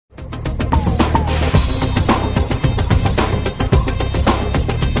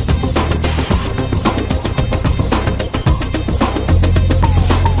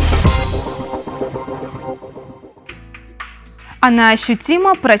Она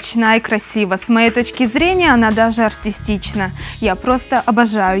ощутима, прочна и красива. С моей точки зрения, она даже артистична. Я просто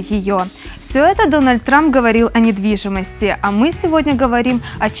обожаю ее. Все это Дональд Трамп говорил о недвижимости, а мы сегодня говорим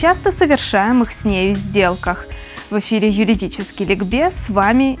о часто совершаемых с нею сделках. В эфире «Юридический ликбез», с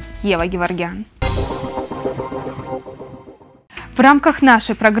вами Ева Геворгян. В рамках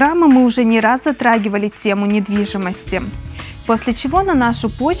нашей программы мы уже не раз затрагивали тему недвижимости. После чего на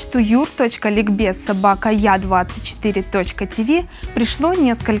нашу почту yur.likbez@ya24.tv пришло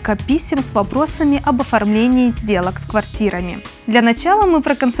несколько писем с вопросами об оформлении сделок с квартирами. Для начала мы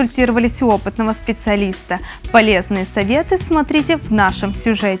проконсультировались у опытного специалиста. Полезные советы смотрите в нашем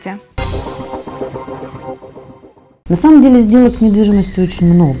сюжете. На самом деле сделок с недвижимостью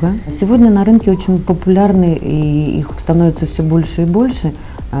очень много. Сегодня на рынке очень популярны, и их становится все больше и больше,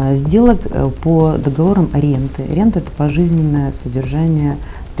 сделок по договорам ренты. Рента – это пожизненное содержание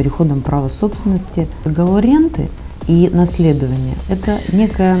с переходом права собственности. Договор ренты и наследование – это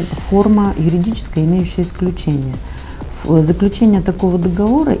некая форма юридическая, имеющая исключение. Заключение такого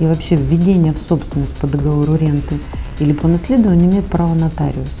договора и вообще введение в собственность по договору ренты или по наследованию имеет право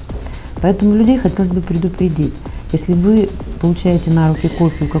нотариус. Поэтому людей хотелось бы предупредить. Если вы получаете на руки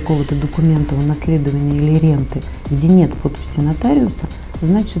копию какого-то документа о наследовании или ренты, где нет подписи нотариуса,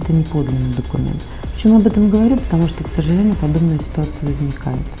 значит, это не подлинный документ. Почему об этом говорю? Потому что, к сожалению, подобные ситуации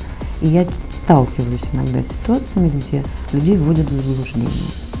возникают. И я сталкиваюсь иногда с ситуациями, где людей вводят в заблуждение.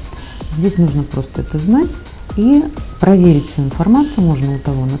 Здесь нужно просто это знать и проверить всю информацию можно у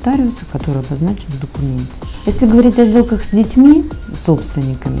того нотариуса, который обозначен в документе. Если говорить о сделках с детьми,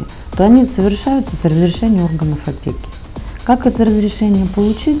 собственниками, то они совершаются с разрешения органов опеки. Как это разрешение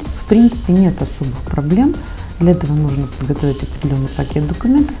получить? В принципе, нет особых проблем. Для этого нужно подготовить определенный пакет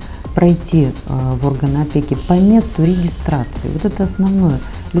документов, пройти в органы опеки по месту регистрации. Вот это основное.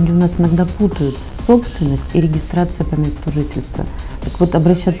 Люди у нас иногда путают собственность и регистрация по месту жительства. Так вот,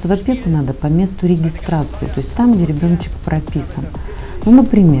 обращаться в опеку надо по месту регистрации, то есть там, где ребеночек прописан. Ну,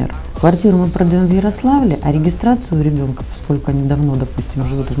 например, квартиру мы продаем в Ярославле, а регистрацию у ребенка, поскольку они давно, допустим,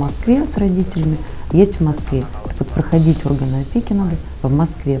 живут в Москве с родителями, есть в Москве. Так вот, проходить органы опеки надо в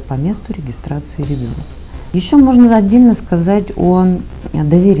Москве по месту регистрации ребенка. Еще можно отдельно сказать о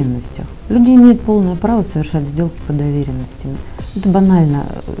доверенностях. Люди имеют полное право совершать сделки по доверенностям. Это банально,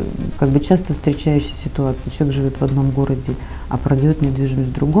 часто встречающаяся ситуация. Человек живет в одном городе, а продает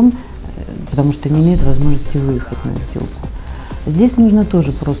недвижимость в другом, потому что не имеет возможности выехать на сделку. Здесь нужно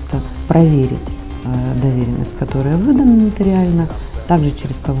тоже просто проверить доверенность, которая выдана нотариально, также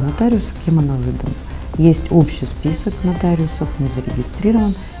через того нотариуса, кем она выдана. Есть общий список нотариусов, он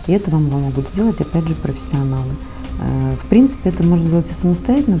зарегистрирован, и это вам могут сделать, опять же, профессионалы. В принципе, это можно сделать и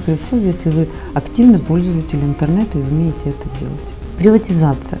самостоятельно, при условии, если вы активный пользователь интернета и умеете это делать.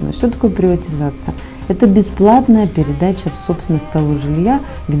 Приватизация. Что такое приватизация? Это бесплатная передача в собственность того жилья,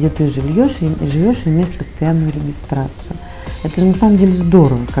 где ты живешь и имеешь постоянную регистрацию. Это же на самом деле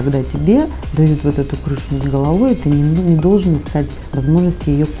здорово, когда тебе дают вот эту крышу над головой, и ты не должен искать возможности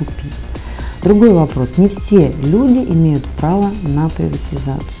ее купить. Другой вопрос. Не все люди имеют право на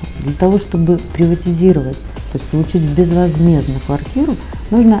приватизацию. Для того, чтобы приватизировать, то есть получить безвозмездно квартиру,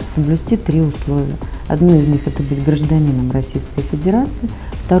 нужно соблюсти 3 условия. Одно из них – это быть гражданином Российской Федерации.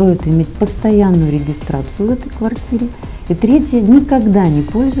 Второе – это иметь постоянную регистрацию в этой квартире. И третье – никогда не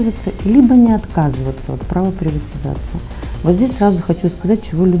пользоваться, либо не отказываться от права приватизации. Вот здесь сразу хочу сказать,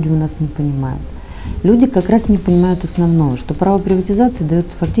 чего люди у нас не понимают. Люди как раз не понимают основного, что право приватизации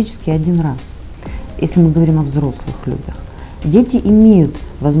дается фактически один раз, если мы говорим о взрослых людях. Дети имеют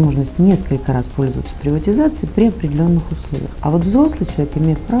возможность несколько раз пользоваться приватизацией при определенных условиях, а вот взрослый человек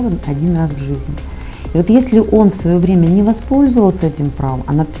имеет право один раз в жизни. И вот если он в свое время не воспользовался этим правом,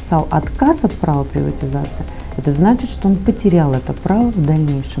 а написал отказ от права приватизации, это значит, что он потерял это право в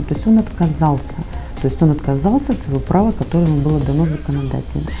дальнейшем, то есть он отказался. То есть он отказался от своего права, которое ему было дано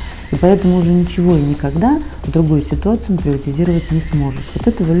законодательно. И поэтому уже ничего и никогда в другую ситуацию он приватизировать не сможет. Вот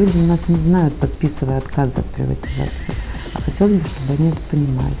этого люди у нас не знают, подписывая отказы от приватизации. А хотелось бы, чтобы они это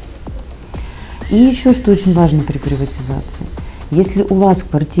понимали. И еще что очень важно при приватизации. Если у вас в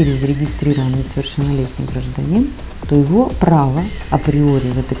квартире зарегистрирован несовершеннолетний гражданин, то его право априори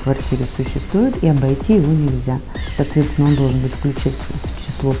в этой квартире существует, и обойти его нельзя. Соответственно, он должен быть включен в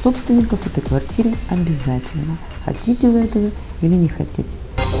число собственников этой квартиры обязательно. Хотите вы этого или не хотите.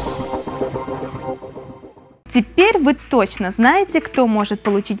 Теперь вы точно знаете, кто может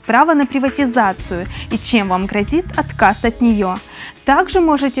получить право на приватизацию и чем вам грозит отказ от нее. Также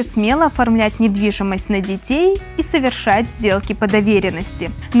можете смело оформлять недвижимость на детей и совершать сделки по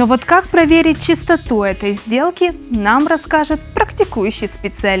доверенности. Но вот как проверить чистоту этой сделки, нам расскажет практикующий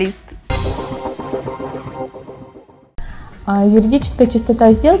специалист. Юридическая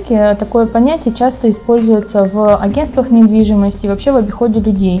чистота сделки – такое понятие часто используется в агентствах недвижимости и вообще в обиходе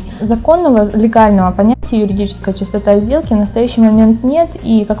людей. Законного, легального понятия юридическая чистота сделки в настоящий момент нет,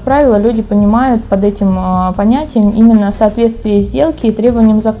 и, как правило, люди понимают под этим понятием именно соответствие сделки и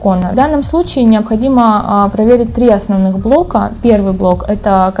требованиям закона. В данном случае необходимо проверить 3 основных блока. Первый блок –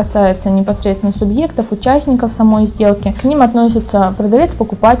 это касается непосредственно субъектов, участников самой сделки. К ним относятся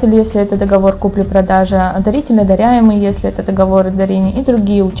продавец-покупатель, если это договор купли-продажи, даритель-одаряемый, если это договоры дарения, и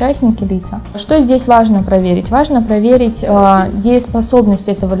другие участники, лица. Что здесь важно проверить? Важно проверить дееспособность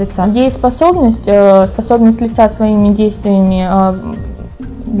этого лица. Дееспособность, способность лица своими действиями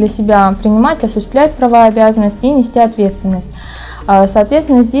для себя принимать, осуществлять права и обязанности и нести ответственность.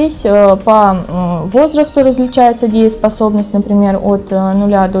 Соответственно, здесь по возрасту различается дееспособность, например, от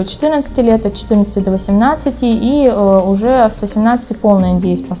 0 до 14 лет, от 14 до 18 и уже с 18 полная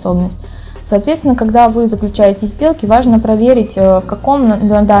дееспособность. Соответственно, когда вы заключаете сделки, важно проверить, в каком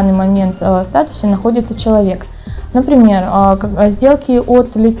на данный момент статусе находится человек. Например, сделки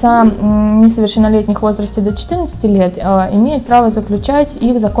от лица несовершеннолетних в возрасте до 14 лет имеют право заключать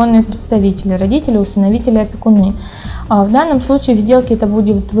их законные представители, родители, усыновители, опекуны. В данном случае в сделке это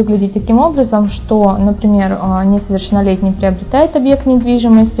будет выглядеть таким образом, что, например, несовершеннолетний приобретает объект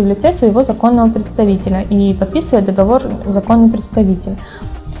недвижимости в лице своего законного представителя и подписывает договор законный представитель.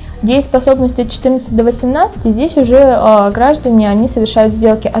 Дееспособности от 14 до 18, здесь уже граждане, они совершают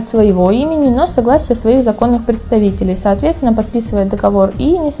сделки от своего имени, но с согласия своих законных представителей. Соответственно, подписывает договор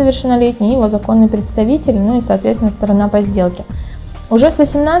и несовершеннолетний, и его законный представитель, ну и, соответственно, сторона по сделке. Уже с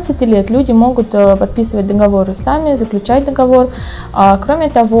 18 лет люди могут подписывать договоры сами, заключать договор.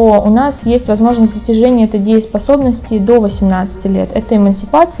 Кроме того, у нас есть возможность достижения этой дееспособности до 18 лет. Это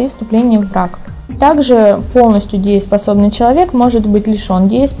эмансипация и вступление в брак. Также полностью дееспособный человек может быть лишен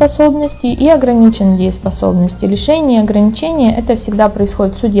дееспособности и ограничен дееспособности. Лишение и ограничение – это всегда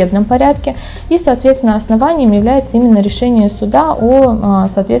происходит в судебном порядке, и, соответственно, основанием является именно решение суда о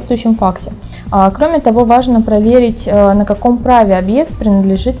соответствующем факте. Кроме того, важно проверить, на каком праве объект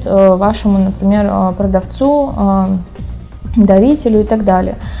принадлежит вашему, например, продавцу, дарителю и так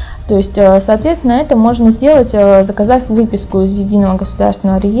далее. То есть, соответственно, это можно сделать, заказав выписку из Единого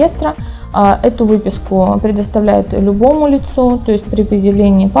государственного реестра. Эту выписку предоставляют любому лицу, то есть при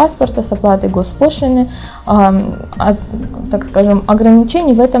предъявлении паспорта с оплатой госпошлины, так скажем,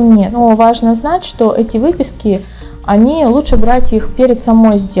 ограничений в этом нет. Но важно знать, что эти выписки, они лучше брать их перед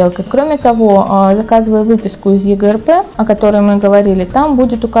самой сделкой. Кроме того, заказывая выписку из ЕГРП, о которой мы говорили, там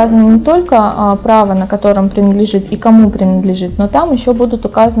будет указано не только право, на котором принадлежит и кому принадлежит, но там еще будут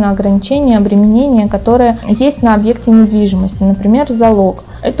указаны ограничения, обременения, которые есть на объекте недвижимости, например, залог.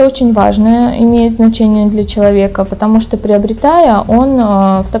 Это очень важно, имеет значение для человека, потому что приобретая, он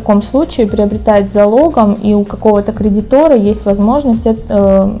в таком случае приобретает залогом, и у какого-то кредитора есть возможность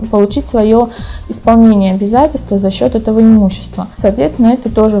получить свое исполнение обязательства за счет этого имущества. Соответственно, это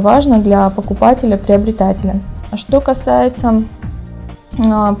тоже важно для покупателя-приобретателя. Что касается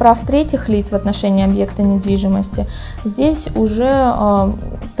прав третьих лиц в отношении объекта недвижимости, здесь уже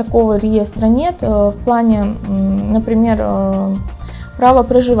такого реестра нет в плане, например, право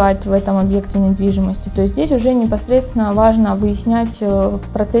проживать в этом объекте недвижимости. То есть здесь уже непосредственно важно выяснять в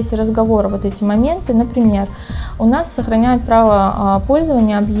процессе разговора вот эти моменты. Например, у нас сохраняют право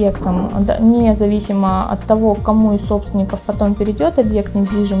пользования объектом, независимо от того, кому из собственников потом перейдет объект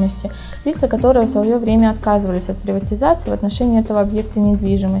недвижимости, лица, которые в свое время отказывались от приватизации в отношении этого объекта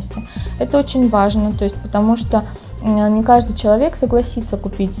недвижимости. Это очень важно, то есть потому что не каждый человек согласится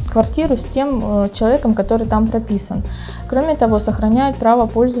купить квартиру с тем человеком, который там прописан. Кроме того, сохраняют право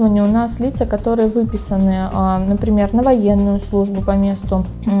пользования у нас лица, которые выписаны, например, на военную службу по месту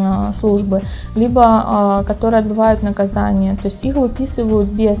службы, либо которые отбывают наказание. То есть их выписывают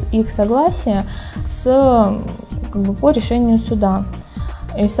без их согласия по решению суда.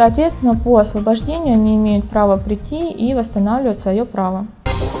 И, соответственно, по освобождению они имеют право прийти и восстанавливать свое право.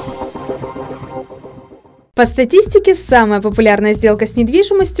 По статистике, самая популярная сделка с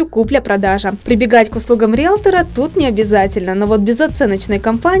недвижимостью – купля-продажа. Прибегать к услугам риэлтора тут не обязательно, но вот без оценочной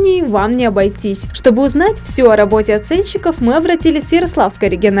компании вам не обойтись. Чтобы узнать все о работе оценщиков, мы обратились в Ярославское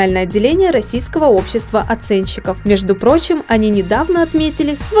региональное отделение Российского общества оценщиков. Между прочим, они недавно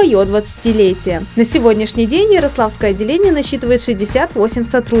отметили свое 20-летие. На сегодняшний день Ярославское отделение насчитывает 68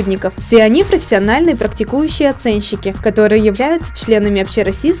 сотрудников. Все они профессиональные практикующие оценщики, которые являются членами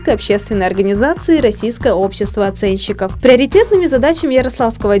общероссийской общественной организации Российское сообщества оценщиков. Приоритетными задачами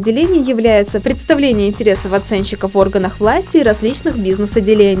Ярославского отделения является представление интересов оценщиков в органах власти и различных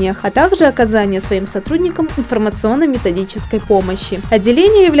бизнес-отделениях, а также оказание своим сотрудникам информационно-методической помощи.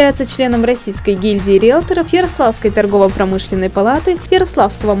 Отделение является членом Российской гильдии риэлторов, Ярославской торгово-промышленной палаты,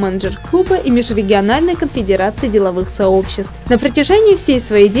 Ярославского менеджер-клуба и Межрегиональной конфедерации деловых сообществ. На протяжении всей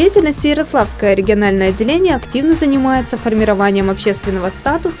своей деятельности Ярославское региональное отделение активно занимается формированием общественного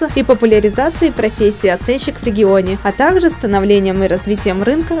статуса и популяризацией профессии оценщик в регионе, а также становлением и развитием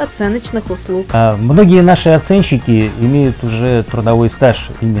рынка оценочных услуг. Многие наши оценщики имеют уже трудовой стаж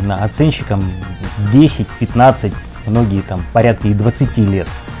именно оценщиком 10-15, многие там порядка и 20 лет.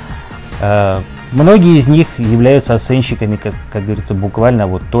 Многие из них являются оценщиками, как говорится, буквально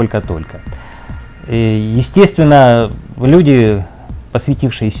вот только-только. Естественно, люди,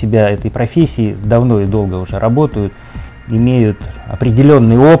 посвятившие себя этой профессии, давно и долго уже работают, имеют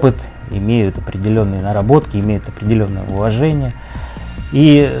определенный опыт, имеют определенные наработки, имеют определенное уважение.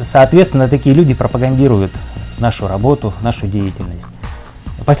 И, соответственно, такие люди пропагандируют нашу работу, нашу деятельность.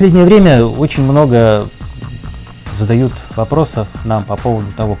 В последнее время очень много задают вопросов нам по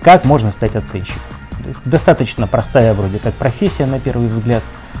поводу того, как можно стать оценщиком. Достаточно простая вроде как профессия на первый взгляд.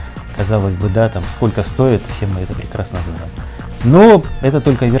 Казалось бы, да, там сколько стоит, все мы это прекрасно знаем. Но это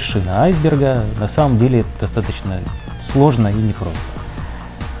только вершина айсберга, на самом деле это достаточно сложно и непросто.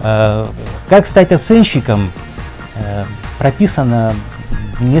 Как стать оценщиком, прописано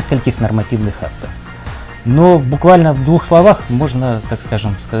в нескольких нормативных актах. Но буквально в двух словах можно, так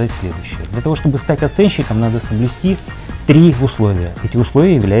скажем, сказать следующее. Для того, чтобы стать оценщиком, надо соблюсти 3 условия. Эти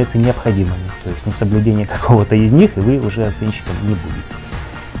условия являются необходимыми, то есть несоблюдение какого-то из них, и вы уже оценщиком не будете.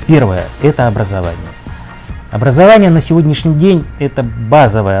 Первое – это образование. Образование на сегодняшний день – это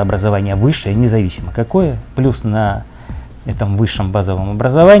базовое образование, высшее, независимо какое, плюс на этом высшем базовом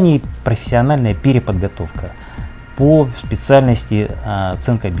образовании профессиональная переподготовка по специальности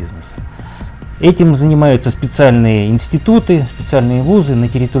оценка бизнеса. Этим занимаются специальные институты, специальные вузы на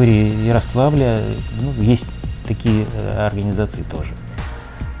территории Ярославля, есть такие организации тоже.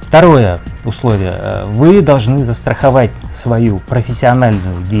 Второе условие. Вы должны застраховать свою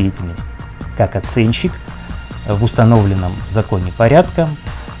профессиональную деятельность как оценщик в установленном законе порядком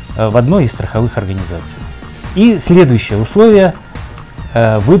в одной из страховых организаций. И следующее условие.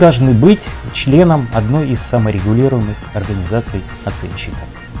 Вы должны быть членом одной из саморегулируемых организаций оценщика.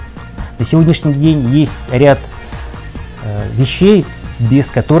 На сегодняшний день есть ряд вещей, без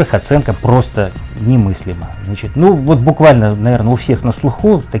которых оценка просто немыслима. Значит, вот буквально, наверное, у всех на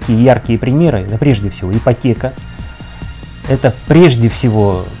слуху такие яркие примеры. Это прежде всего ипотека, это прежде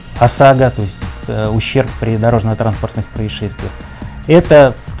всего ОСАГО, то есть ущерб при дорожно-транспортных происшествиях.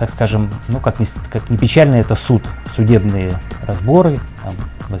 Это, так скажем, как ни печально, это суд, судебные разборы,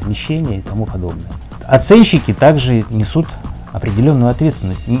 возмещения и тому подобное. Оценщики также несут определенную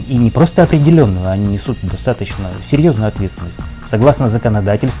ответственность. И не просто определенную, они несут достаточно серьезную ответственность. Согласно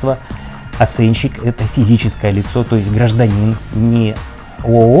законодательству, оценщик – это физическое лицо, то есть гражданин, не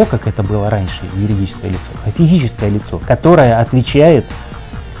ООО, как это было раньше, юридическое лицо, а физическое лицо, которое отвечает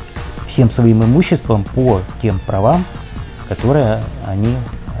всем своим имуществом по тем правам, которые они,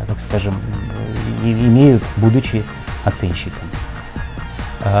 так скажем, имеют, будучи оценщиком.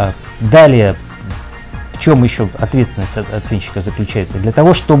 Далее, в чем еще ответственность оценщика заключается? Для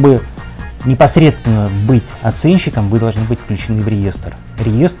того, чтобы непосредственно быть оценщиком, вы должны быть включены в реестр.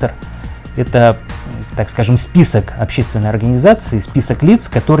 Реестр – это, так скажем, список общественной организации, список лиц,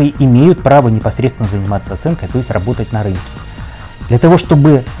 которые имеют право непосредственно заниматься оценкой, то есть работать на рынке. Для того,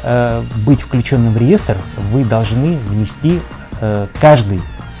 чтобы быть включенным в реестр, вы должны внести, каждый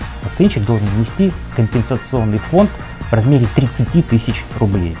оценщик должен внести компенсационный фонд в размере 30 тысяч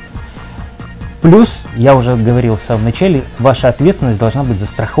рублей. Плюс, я уже говорил в самом начале, ваша ответственность должна быть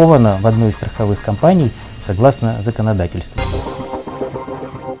застрахована в одной из страховых компаний согласно законодательству.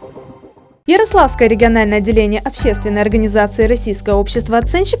 Ярославское региональное отделение общественной организации Российское общество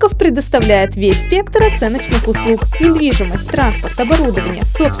оценщиков предоставляет весь спектр оценочных услуг: недвижимость, транспорт, оборудование,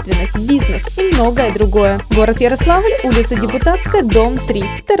 собственность, бизнес и многое другое. Город Ярославль, улица Депутатская, дом 3,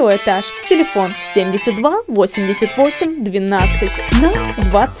 2 этаж. Телефон 72 88 12 на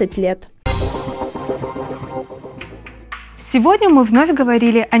 20 лет. Сегодня мы вновь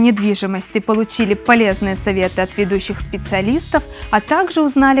говорили о недвижимости, получили полезные советы от ведущих специалистов, а также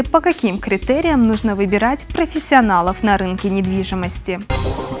узнали, по каким критериям нужно выбирать профессионалов на рынке недвижимости.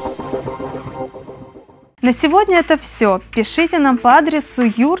 На сегодня это все. Пишите нам по адресу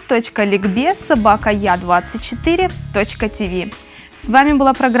yur.ликбез@я24.tv. С вами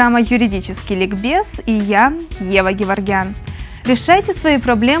была программа «Юридический ликбез» и я, Ева Геворгян. Решайте свои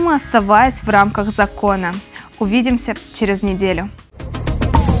проблемы, оставаясь в рамках закона. Увидимся через неделю.